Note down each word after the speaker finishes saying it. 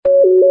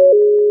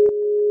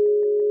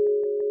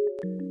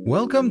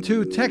Welcome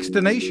to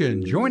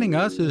Techstination. Joining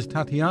us is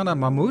Tatiana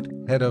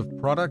Mahmoud, Head of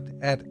Product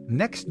at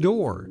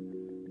Nextdoor.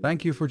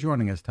 Thank you for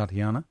joining us,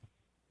 Tatiana.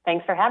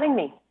 Thanks for having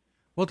me.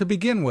 Well, to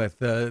begin with,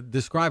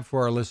 describe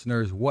for our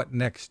listeners what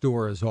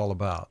Nextdoor is all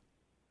about.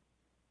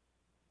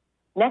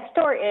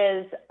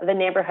 Nextdoor is the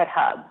neighborhood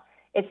hub.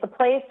 It's the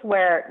place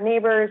where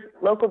neighbors,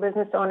 local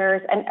business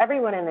owners, and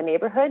everyone in the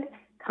neighborhood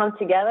come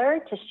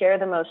together to share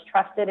the most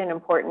trusted and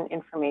important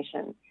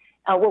information.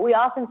 What we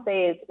often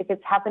say is if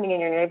it's happening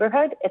in your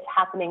neighborhood, it's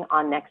happening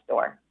on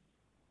Nextdoor.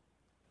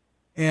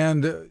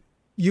 And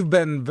you've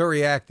been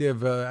very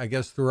active, I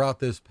guess, throughout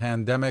this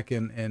pandemic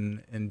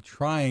in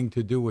trying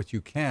to do what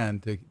you can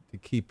to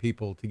keep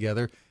people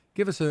together.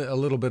 Give us a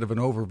little bit of an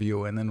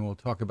overview, and then we'll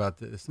talk about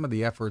some of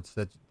the efforts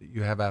that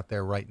you have out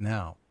there right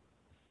now.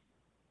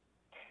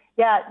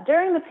 Yeah,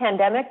 during the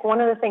pandemic, one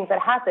of the things that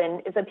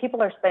happened is that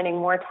people are spending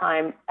more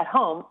time at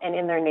home and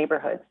in their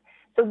neighborhoods.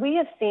 So we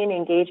have seen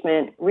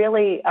engagement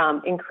really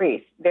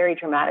increase very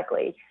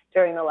dramatically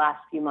during the last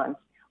few months.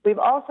 We've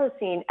also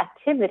seen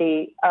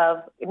activity of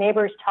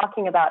neighbors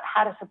talking about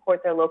how to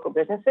support their local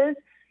businesses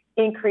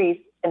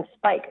increase and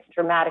spike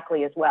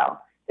dramatically as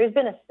well. There's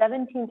been a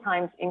 17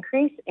 times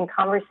increase in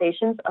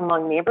conversations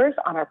among neighbors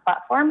on our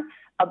platform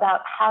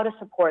about how to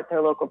support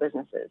their local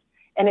businesses.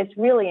 And it's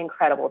really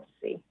incredible to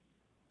see.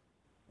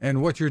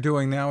 And what you're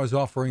doing now is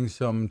offering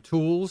some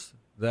tools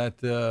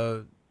that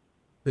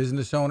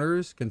business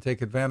owners can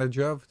take advantage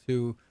of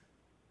to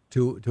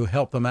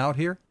help them out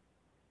here?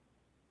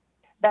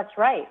 That's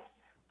right.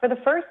 For the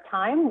first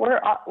time,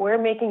 we're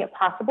making it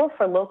possible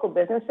for local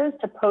businesses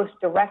to post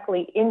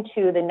directly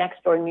into the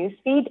Nextdoor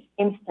newsfeed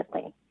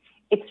instantly.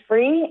 It's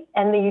free,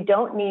 and you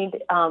don't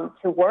need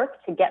to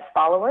work to get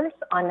followers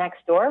on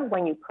Nextdoor.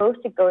 When you post,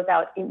 it goes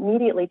out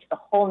immediately to the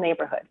whole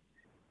neighborhood.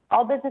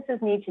 All businesses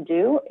need to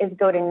do is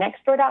go to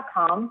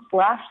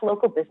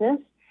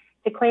nextdoor.com/localbusiness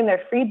to claim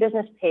their free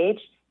business page,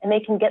 and they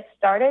can get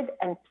started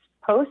and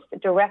post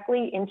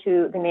directly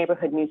into the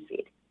neighborhood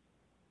newsfeed.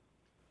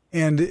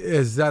 And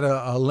is that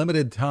a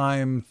limited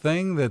time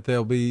thing that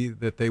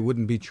they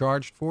wouldn't be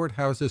charged for it?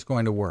 How is this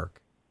going to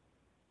work?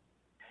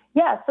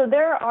 Yeah, so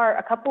there are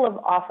a couple of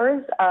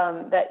offers,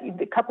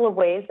 a couple of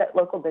ways that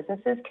local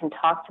businesses can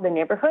talk to the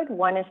neighborhood.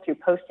 One is through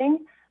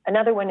posting.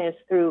 Another one is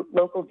through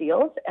local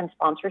deals and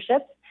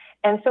sponsorships.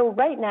 And so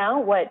right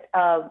now, what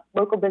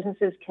local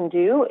businesses can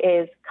do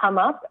is come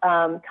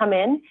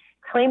in,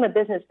 claim a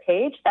business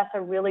page. That's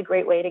a really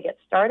great way to get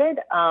started.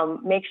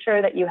 Make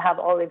sure that you have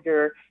all of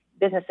your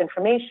business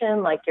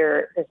information, like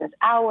your business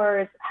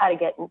hours, how to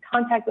get in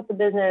contact with the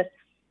business,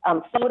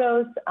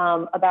 photos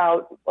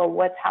about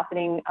what's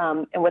happening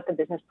and what the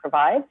business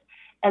provides.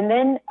 And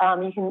then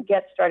you can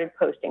get started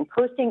posting.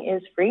 Posting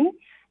is free,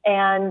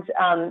 and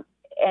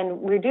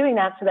we're doing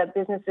that so that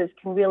businesses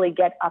can really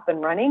get up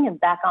and running and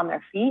back on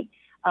their feet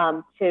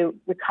to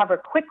recover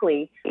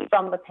quickly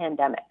from the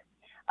pandemic.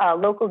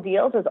 Local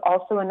deals is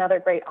also another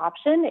great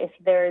option. If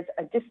there's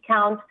a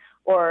discount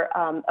or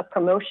a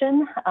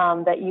promotion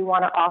that you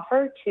want to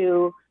offer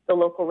to the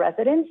local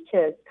residents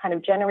to kind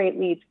of generate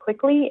leads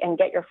quickly and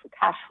get your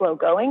cash flow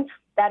going,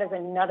 that is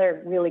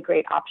another really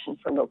great option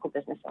for local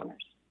business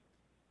owners.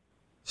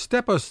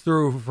 Step us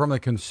through, from the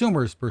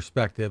consumer's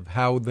perspective,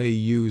 how they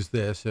use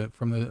this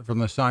from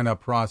the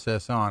sign-up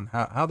process on,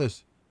 how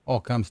this all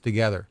comes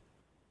together.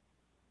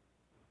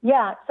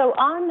 Yeah, so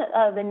on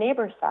the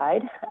neighbor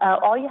side,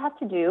 all you have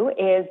to do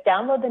is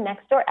download the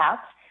Nextdoor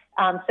app.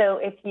 So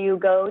if you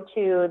go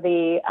to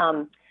the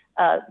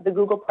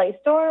Google Play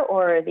Store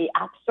or the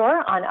App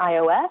Store on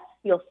iOS,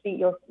 you'll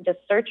just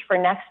search for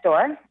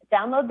Nextdoor,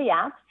 download the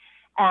app,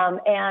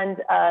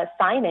 and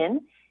sign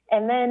in.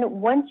 And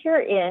then once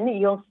you're in,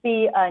 you'll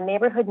see a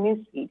neighborhood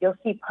newsfeed. You'll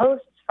see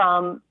posts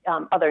from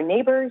other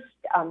neighbors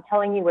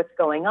telling you what's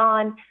going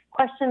on,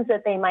 questions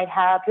that they might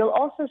have. You'll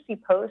also see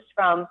posts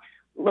from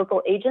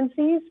local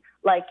agencies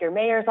like your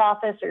mayor's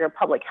office or your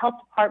public health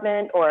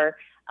department or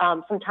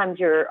sometimes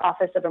your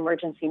Office of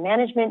Emergency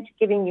Management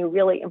giving you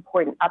really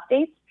important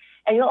updates.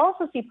 And you'll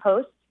also see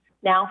posts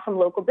now from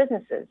local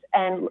businesses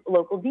and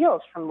local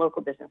deals from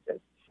local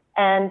businesses.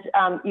 And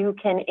you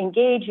can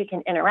engage, you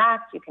can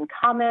interact, you can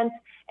comment,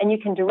 and you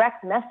can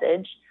direct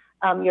message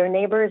your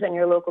neighbors and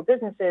your local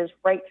businesses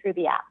right through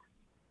the app.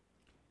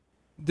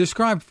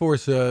 Describe for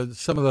us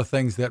some of the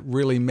things that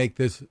really make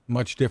this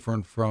much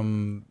different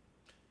from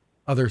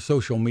other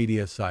social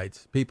media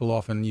sites. People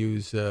often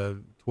use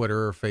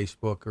Twitter or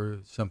Facebook or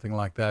something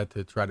like that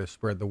to try to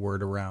spread the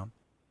word around.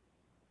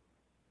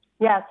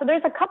 Yeah, so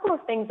there's a couple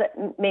of things that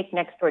make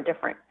Nextdoor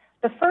different.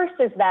 The first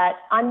is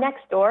that on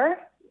Nextdoor,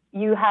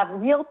 you have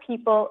real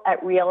people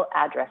at real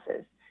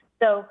addresses.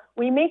 So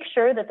we make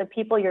sure that the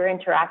people you're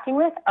interacting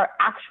with are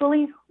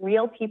actually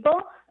real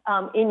people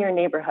in your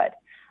neighborhood.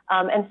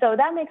 And so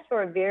that makes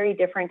for a very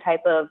different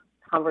type of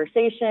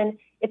conversation.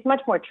 It's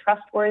much more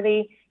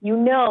trustworthy. You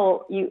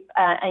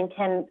and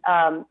can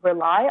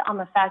rely on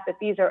the fact that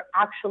these are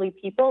actually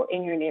people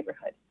in your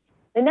neighborhood.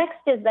 The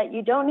next is that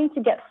you don't need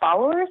to get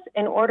followers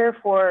in order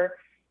for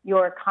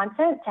your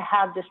content to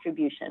have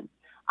distribution.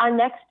 On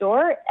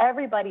Nextdoor,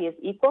 everybody is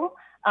equal.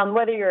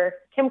 Whether you're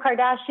Kim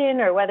Kardashian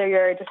or whether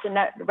you're just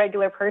a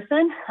regular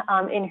person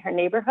in her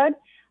neighborhood,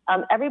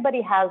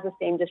 everybody has the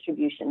same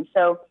distribution.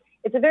 So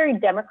it's a very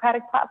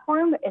democratic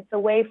platform. It's a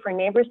way for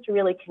neighbors to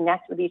really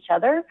connect with each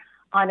other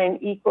on an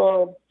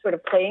equal sort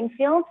of playing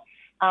field.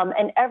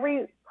 And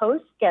every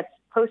post gets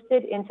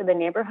posted into the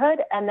neighborhood,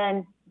 and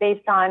then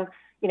based on,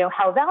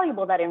 how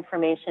valuable that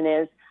information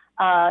is,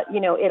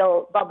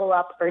 it'll bubble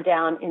up or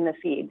down in the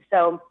feed.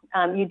 So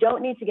you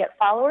don't need to get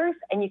followers,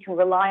 and you can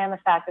rely on the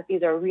fact that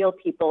these are real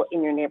people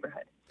in your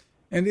neighborhood.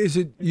 And is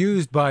it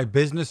used by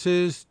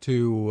businesses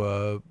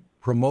to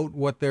promote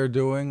what they're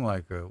doing,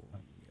 like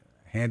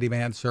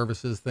handyman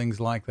services, things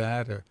like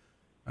that? Or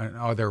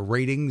are there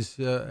ratings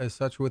as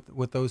such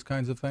with those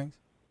kinds of things?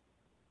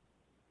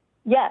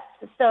 Yes.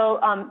 So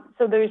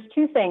there's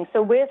two things.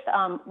 So with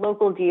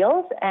local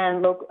deals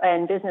and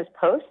business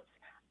posts,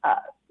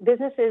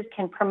 businesses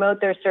can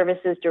promote their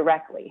services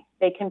directly.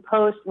 They can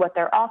post what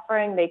they're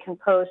offering. They can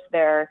post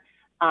their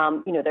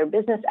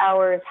business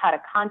hours, how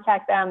to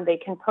contact them. They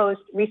can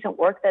post recent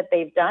work that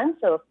they've done.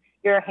 So if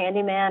you're a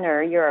handyman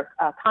or you're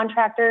a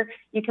contractor,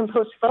 you can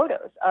post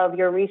photos of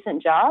your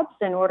recent jobs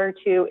in order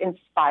to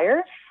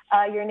inspire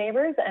your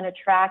neighbors and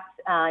attract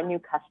new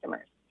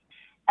customers.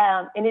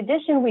 In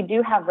addition, we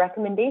do have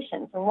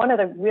recommendations. And one of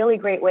the really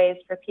great ways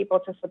for people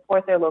to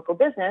support their local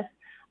business,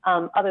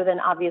 other than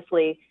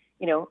obviously,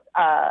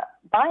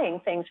 buying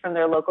things from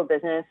their local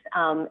business,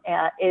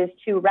 is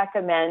to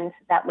recommend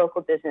that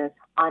local business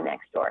on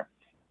Nextdoor.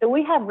 So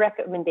we have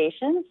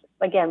recommendations,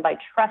 again, by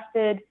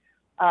trusted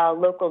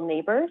local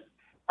neighbors.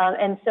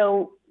 And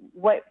so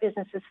what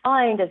businesses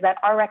find is that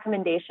our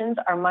recommendations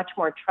are much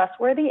more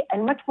trustworthy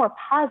and much more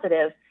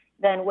positive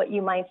than what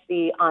you might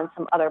see on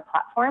some other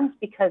platforms,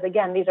 because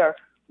again, these are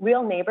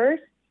real neighbors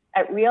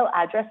at real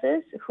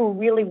addresses who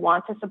really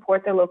want to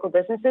support their local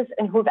businesses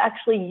and who've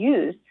actually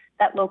used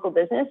that local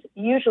business,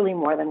 usually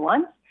more than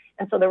once.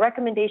 And so the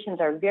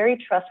recommendations are very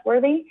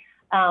trustworthy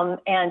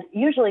and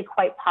usually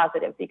quite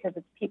positive, because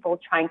it's people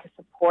trying to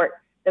support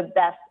the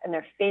best and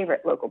their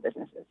favorite local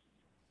businesses.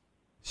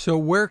 So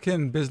where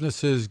can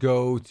businesses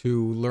go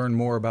to learn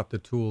more about the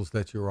tools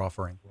that you're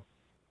offering?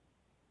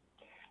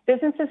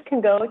 Businesses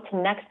can go to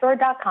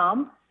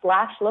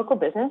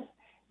nextdoor.com/localbusiness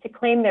to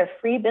claim their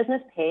free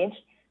business page,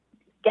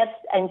 get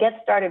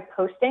started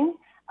posting,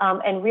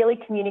 and really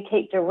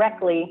communicate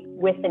directly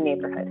with the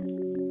neighborhood.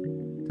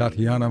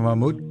 Tatiana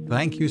Mahmoud,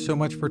 thank you so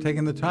much for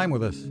taking the time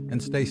with us,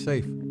 and stay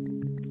safe.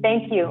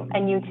 Thank you,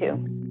 and you too.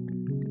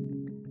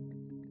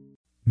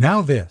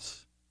 Now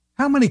this.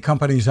 How many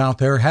companies out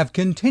there have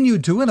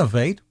continued to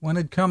innovate when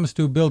it comes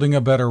to building a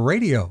better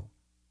radio?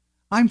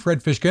 I'm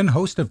Fred Fishkin,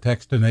 host of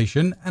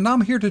Techstination, and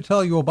I'm here to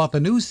tell you about the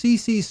new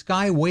CC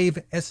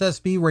Skywave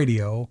SSB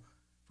radio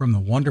from the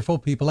wonderful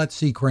people at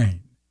C.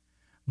 Crane.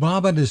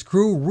 Bob and his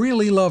crew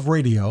really love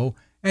radio,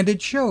 and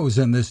it shows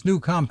in this new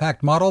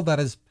compact model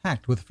that is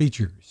packed with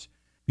features.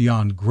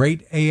 Beyond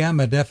great AM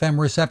and FM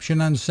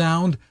reception and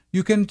sound,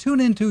 you can tune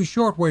into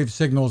shortwave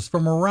signals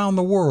from around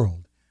the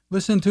world,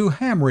 listen to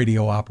ham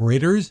radio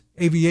operators,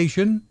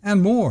 aviation,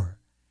 and more.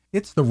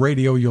 It's the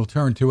radio you'll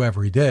turn to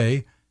every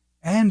day,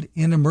 and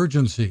in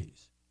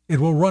emergencies. It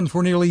will run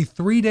for nearly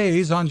 3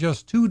 days on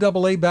just 2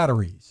 AA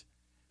batteries.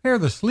 Pair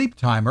the sleep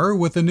timer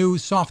with the new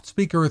Soft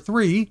Speaker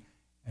 3,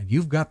 and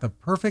you've got the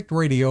perfect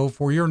radio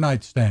for your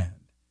nightstand.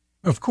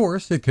 Of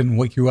course, it can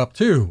wake you up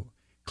too.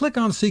 Click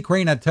on C.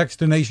 Crane at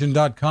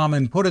Techstination.com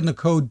and put in the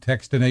code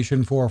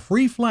Techstination for a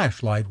free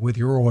flashlight with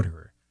your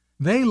order.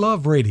 They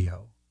love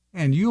radio,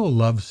 and you'll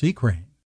love C. Crane.